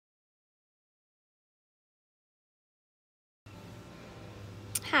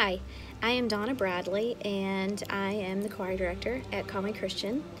Hi, I am Donna Bradley and I am the choir director at Conway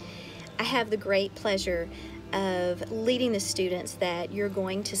Christian. I have the great pleasure of leading the students that you're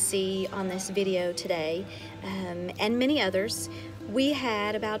going to see on this video today, and many others. We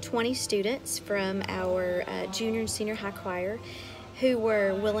had about 20 students from our junior and senior high choir who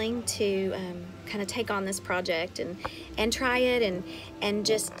were willing to kind of take on this project and try it and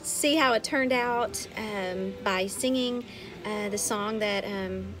just see how it turned out by singing the song that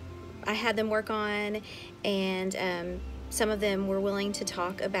I had them work on, and some of them were willing to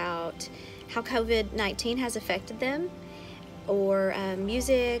talk about how COVID-19 has affected them, or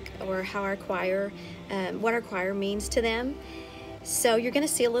music, or how our choir, what our choir means to them. So you're going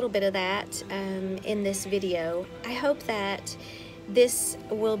to see a little bit of that in this video. I hope that this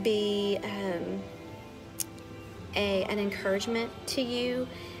will be an encouragement to you,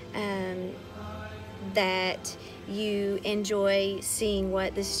 that you enjoy seeing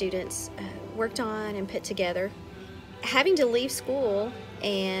what the students worked on and put together. Having to leave school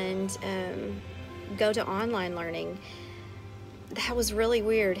and go to online learning, that was really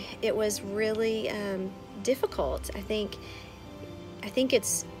weird. It was really difficult. I think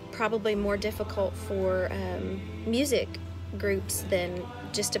it's probably more difficult for music groups than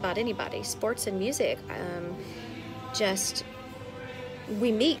just about anybody. Sports and music,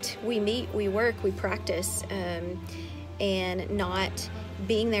 we meet, we work, we practice, and not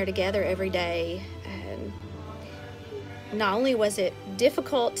being there together every day. Not only was it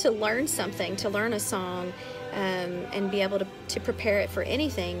difficult to learn something, to learn a song, and be able to prepare it for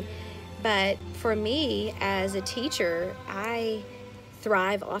anything, but for me as a teacher, I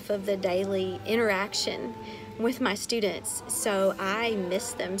thrive off of the daily interaction with my students, so I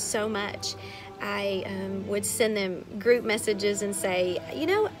miss them so much. I would send them group messages and say, you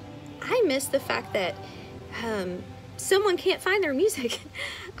know, I miss the fact that someone can't find their music.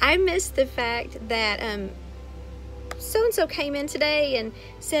 I miss the fact that so-and-so came in today and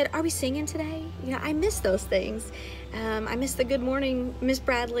said, are we singing today? You know, I miss those things. I miss the good morning, Miss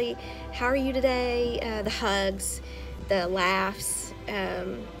Bradley, how are you today? The hugs, the laughs,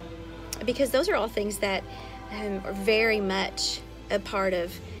 because those are all things that are very much a part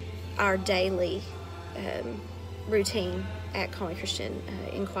of our daily routine at Conway Christian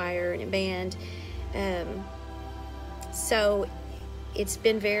in choir and in band. So it's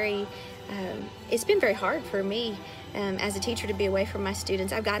been very hard for me as a teacher to be away from my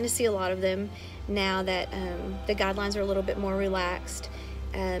students. I've gotten to see a lot of them now that the guidelines are a little bit more relaxed,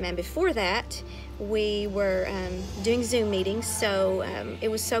 and before that we were doing Zoom meetings, so it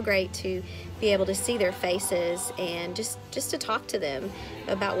was so great to be able to see their faces and just to talk to them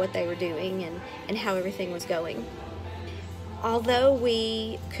about what they were doing and how everything was going. Although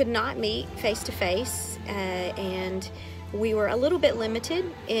we could not meet face-to-face, and we were a little bit limited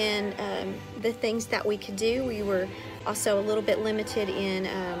in the things that we could do, we were also a little bit limited in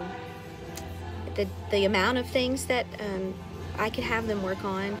the amount of things that I could have them work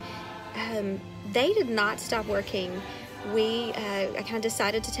on. They did not stop working. I kind of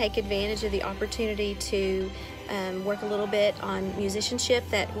decided to take advantage of the opportunity to work a little bit on musicianship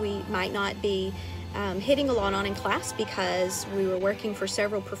that we might not be hitting a lot on in class, because we were working for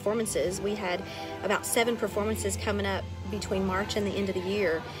several performances. We had about 7 performances coming up between March and the end of the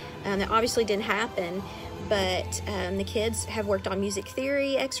year. That obviously didn't happen, but the kids have worked on music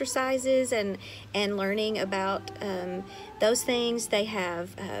theory exercises and learning about those things.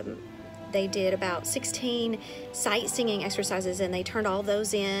 They did about 16 sight singing exercises, and they turned all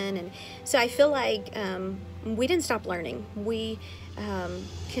those in, and so I feel like we didn't stop learning. We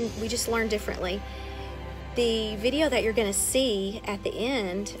just learn differently. The video that you're going to see at the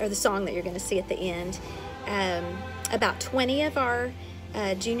end, or the song that you're going to see at the end, about 20 of our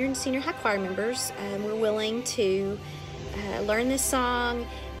junior and senior high choir members were willing to learn this song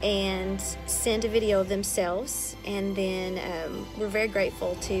and send a video of themselves, and then we're very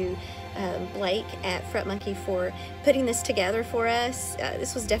grateful to Blake at Fret Monkey for putting this together for us.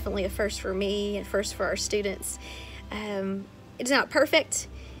 This was definitely a first for me and first for our students. It's not perfect,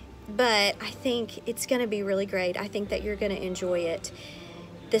 but I think it's going to be really great. I think that you're going to enjoy it.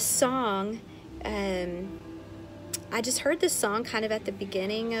 The song, I just heard this song kind of at the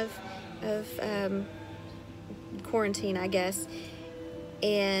beginning of quarantine, I guess,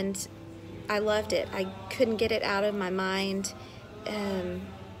 and I loved it. I couldn't get it out of my mind.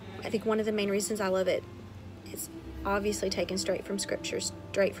 I think one of the main reasons I love it is obviously taken straight from Scripture,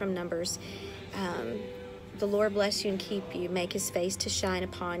 straight from Numbers. The Lord bless you and keep you, make his face to shine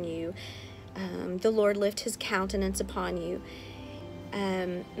upon you. The Lord lift his countenance upon you.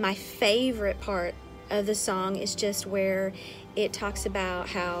 My favorite part of the song is just where it talks about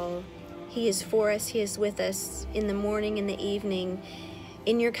how He is for us, He is with us in the morning, in the evening,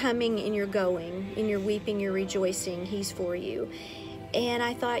 in your coming, in your going, in your weeping, your rejoicing, He's for you. And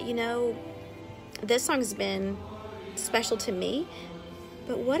I thought, you know, this song's been special to me,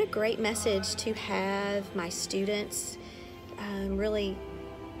 but what a great message to have my students really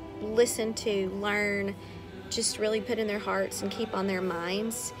listen to, learn, just really put in their hearts and keep on their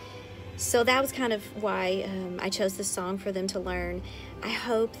minds. So that was kind of why I chose this song for them to learn. I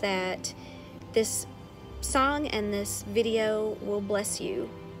hope that this song and this video will bless you.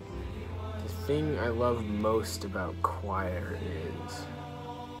 The thing I love most about choir is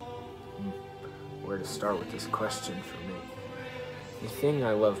where to start with this question for me. The thing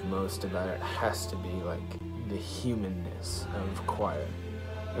I love most about it has to be like the humanness of choir.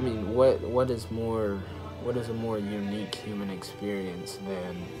 I mean, what is a more unique human experience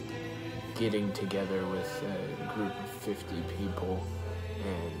than getting together with a group of 50 people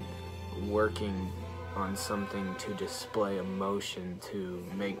and working on something to display emotion, to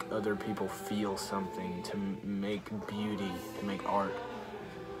make other people feel something, to make beauty, to make art?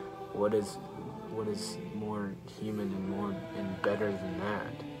 What is more human and more and better than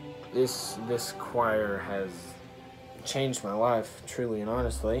that? This choir has changed my life, truly and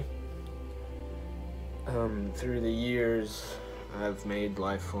honestly. Through the years, I've made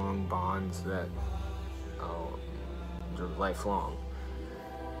lifelong bonds that are lifelong,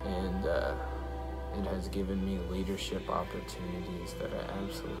 and it has given me leadership opportunities that I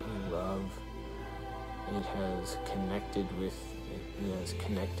absolutely love. It has connected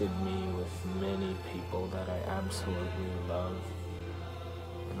me with many people that I absolutely love,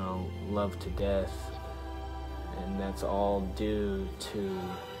 and I'll love to death. And that's all due to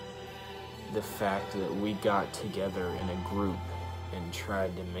the fact that we got together in a group and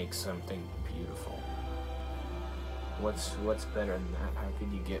tried to make something beautiful. What's better than that? How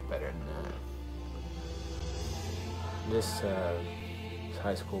could you get better than that? This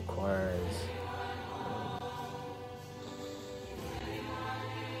high school choir is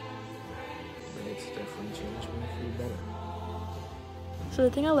it's definitely changed me for the better. So the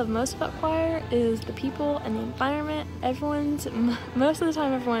thing I love most about choir is the people and the environment. Most of the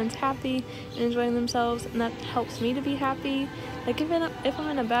time everyone's happy and enjoying themselves, and that helps me to be happy. Like if I'm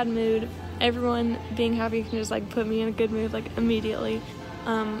in a bad mood, everyone being happy can just like put me in a good mood like immediately.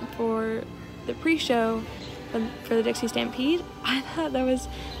 For the pre-show for the Dixie Stampede, I thought that was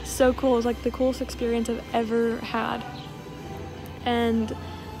so cool. It was like the coolest experience I've ever had, and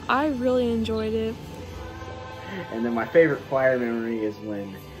I really enjoyed it. And then my favorite choir memory is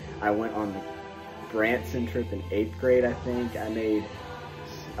when I went on the Branson trip in 8th grade, I think. That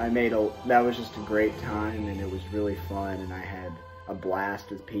was just a great time, and it was really fun, and I had a blast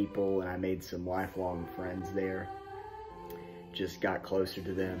with people, and I made some lifelong friends there. Just got closer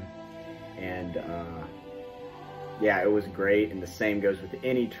to them, and yeah, it was great. And the same goes with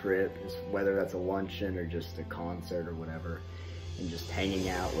any trip, whether that's a luncheon or just a concert or whatever, and just hanging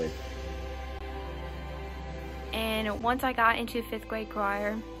out with. And once I got into 5th grade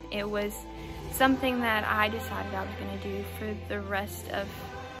choir, it was something that I decided I was going to do for the rest of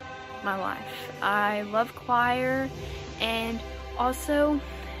my life. I love choir, and also,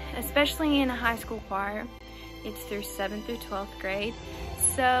 especially in a high school choir, it's through 7th through 12th grade.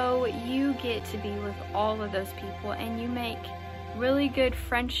 So you get to be with all of those people, and you make really good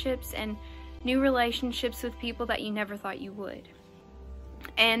friendships and new relationships with people that you never thought you would.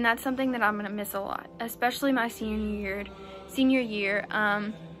 And that's something that I'm gonna miss a lot, especially my senior year.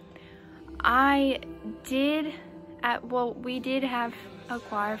 We did have a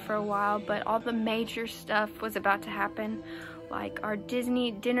choir for a while, but all the major stuff was about to happen, like our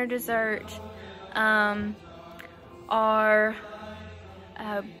Disney dinner dessert, our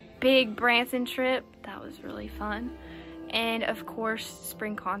big Branson trip. That was really fun. And of course,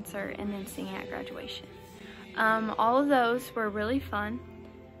 spring concert, and then singing at graduation. All of those were really fun.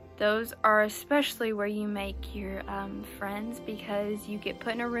 Those are especially where you make your friends, because you get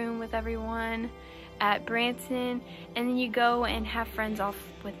put in a room with everyone at Branson, and then you go and have friends off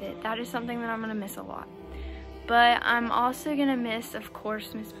with it. That is something that I'm going to miss a lot. But I'm also going to miss, of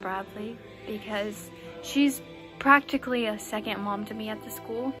course, Miss Bradley, because she's practically a second mom to me at the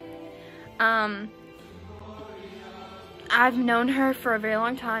school. I've known her for a very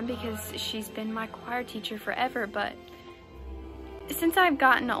long time because she's been my choir teacher forever, but since I've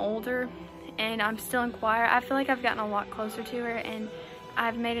gotten older and I'm still in choir, I feel like I've gotten a lot closer to her, and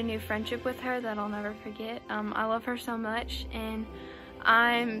I've made a new friendship with her that I'll never forget. I love her so much, and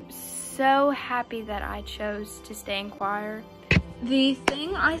I'm so happy that I chose to stay in choir. The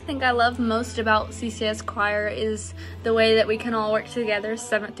thing I think I love most about CCS choir is the way that we can all work together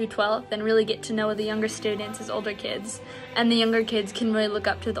 7th through 12th and really get to know the younger students as older kids. And the younger kids can really look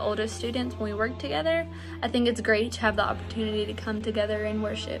up to the older students when we work together. I think it's great to have the opportunity to come together and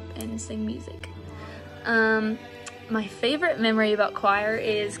worship and sing music. My favorite memory about choir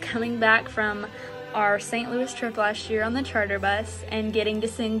is coming back from our St. Louis trip last year on the charter bus and getting to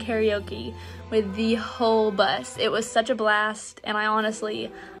sing karaoke with the whole bus. It was such a blast, and I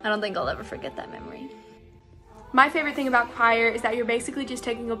don't think I'll ever forget that memory. My favorite thing about choir is that you're basically just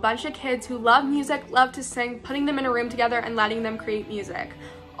taking a bunch of kids who love music, love to sing, putting them in a room together and letting them create music.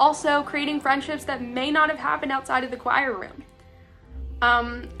 Also, creating friendships that may not have happened outside of the choir room.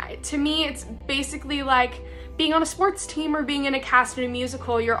 To me, it's basically like being on a sports team or being in a cast in a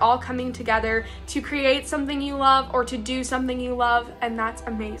musical. You're all coming together to create something you love or to do something you love, and that's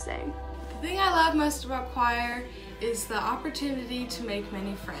amazing. The thing I love most about choir is the opportunity to make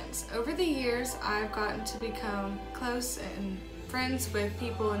many friends. Over the years, I've gotten to become close and friends with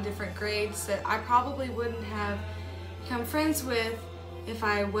people in different grades that I probably wouldn't have become friends with if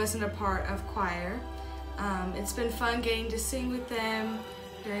I wasn't a part of choir. It's been fun getting to sing with them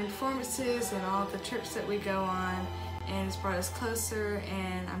during performances and all the trips that we go on, and it's brought us closer,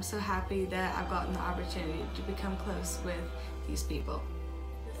 and I'm so happy that I've gotten the opportunity to become close with these people.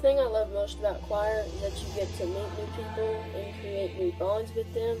 The thing I love most about choir is that you get to meet new people and create new bonds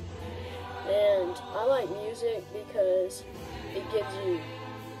with them. And I like music because it gives you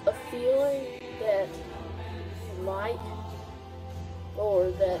a feeling that you like, or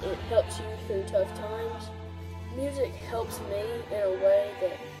that it helps you through tough times. Music helps me in a way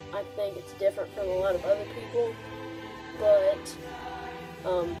that I think it's different from a lot of other people, but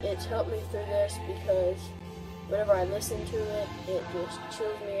it's helped me through this because whenever I listen to it, it just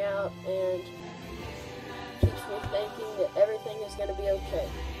chills me out and keeps me thinking that everything is going to be okay.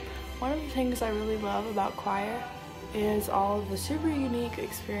 One of the things I really love about choir is all of the super unique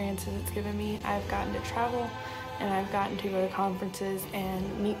experiences it's given me. I've gotten to travel and I've gotten to go to conferences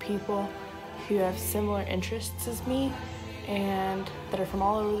and meet people who have similar interests as me and that are from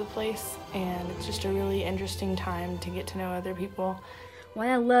all over the place, and it's just a really interesting time to get to know other people. What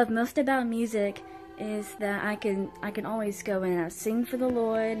I love most about music is that I can always go and sing for the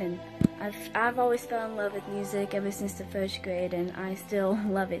Lord, and I've always fell in love with music ever since the 1st grade, and I still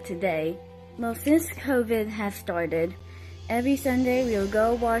love it today. Well, since COVID has started, every Sunday we will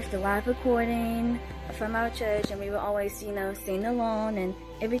go watch the live recording from our church, and we will always, sing along, and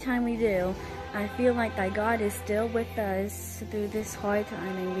every time we do, I feel like that God is still with us through this hard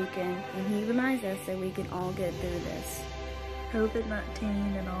time, and He reminds us that we can all get through this. COVID-19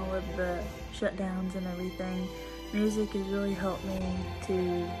 and all of the shutdowns and everything, music has really helped me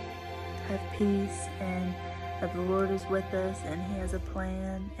to have peace and that the Lord is with us and He has a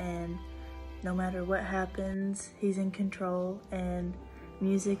plan, and no matter what happens, He's in control, and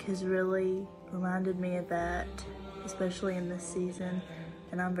music has really reminded me of that, especially in this season,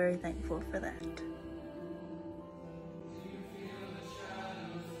 and I'm very thankful for that.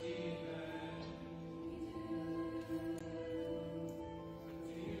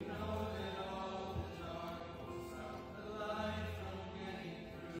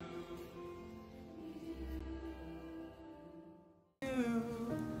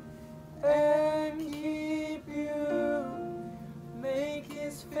 And keep you, make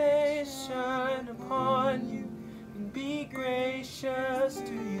His face shine upon you, and be gracious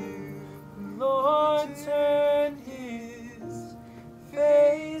to you, Lord.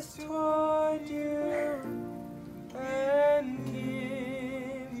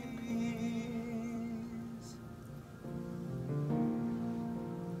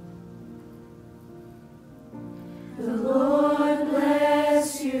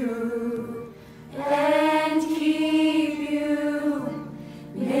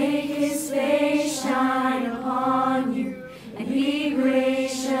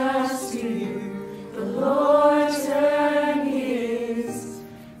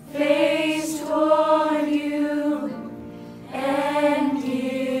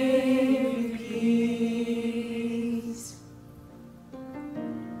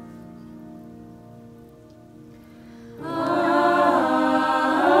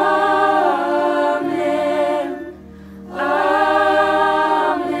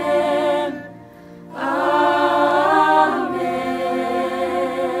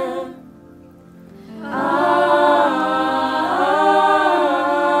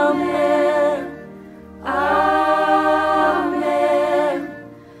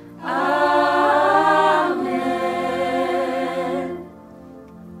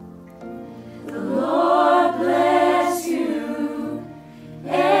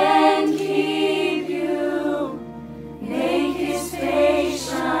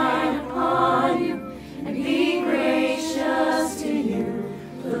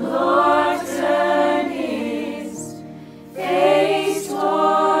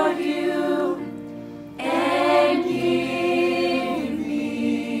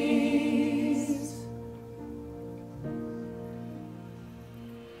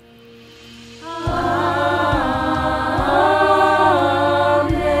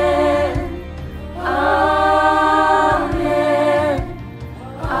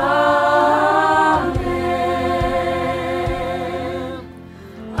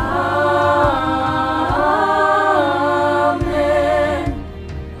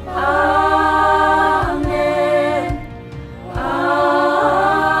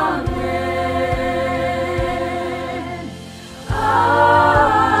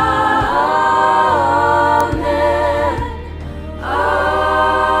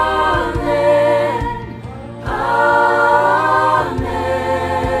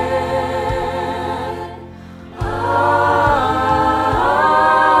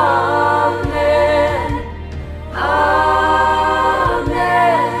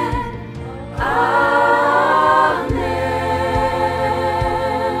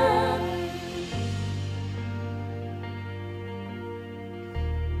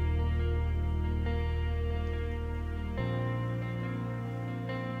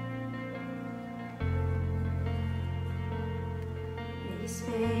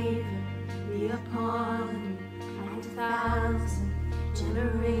 upon you and 1,000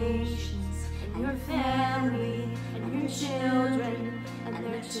 generations, and your family, and your children, and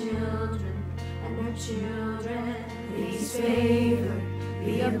their children, and their children. His favor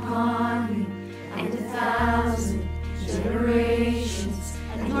be upon you and 1,000 generations,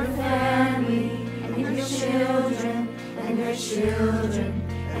 and your family, and your children, and their children,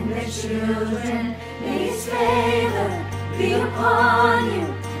 and their children. May His favor be upon you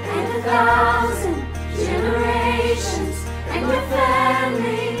and 1,000 generations, and your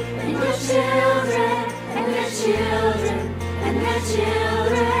family, and your children, and their children, and their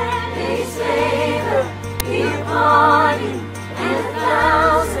children. May His favor be upon you and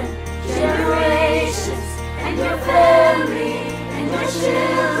 1,000 generations, and your family, and your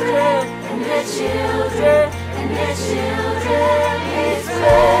children, and their children, and their children.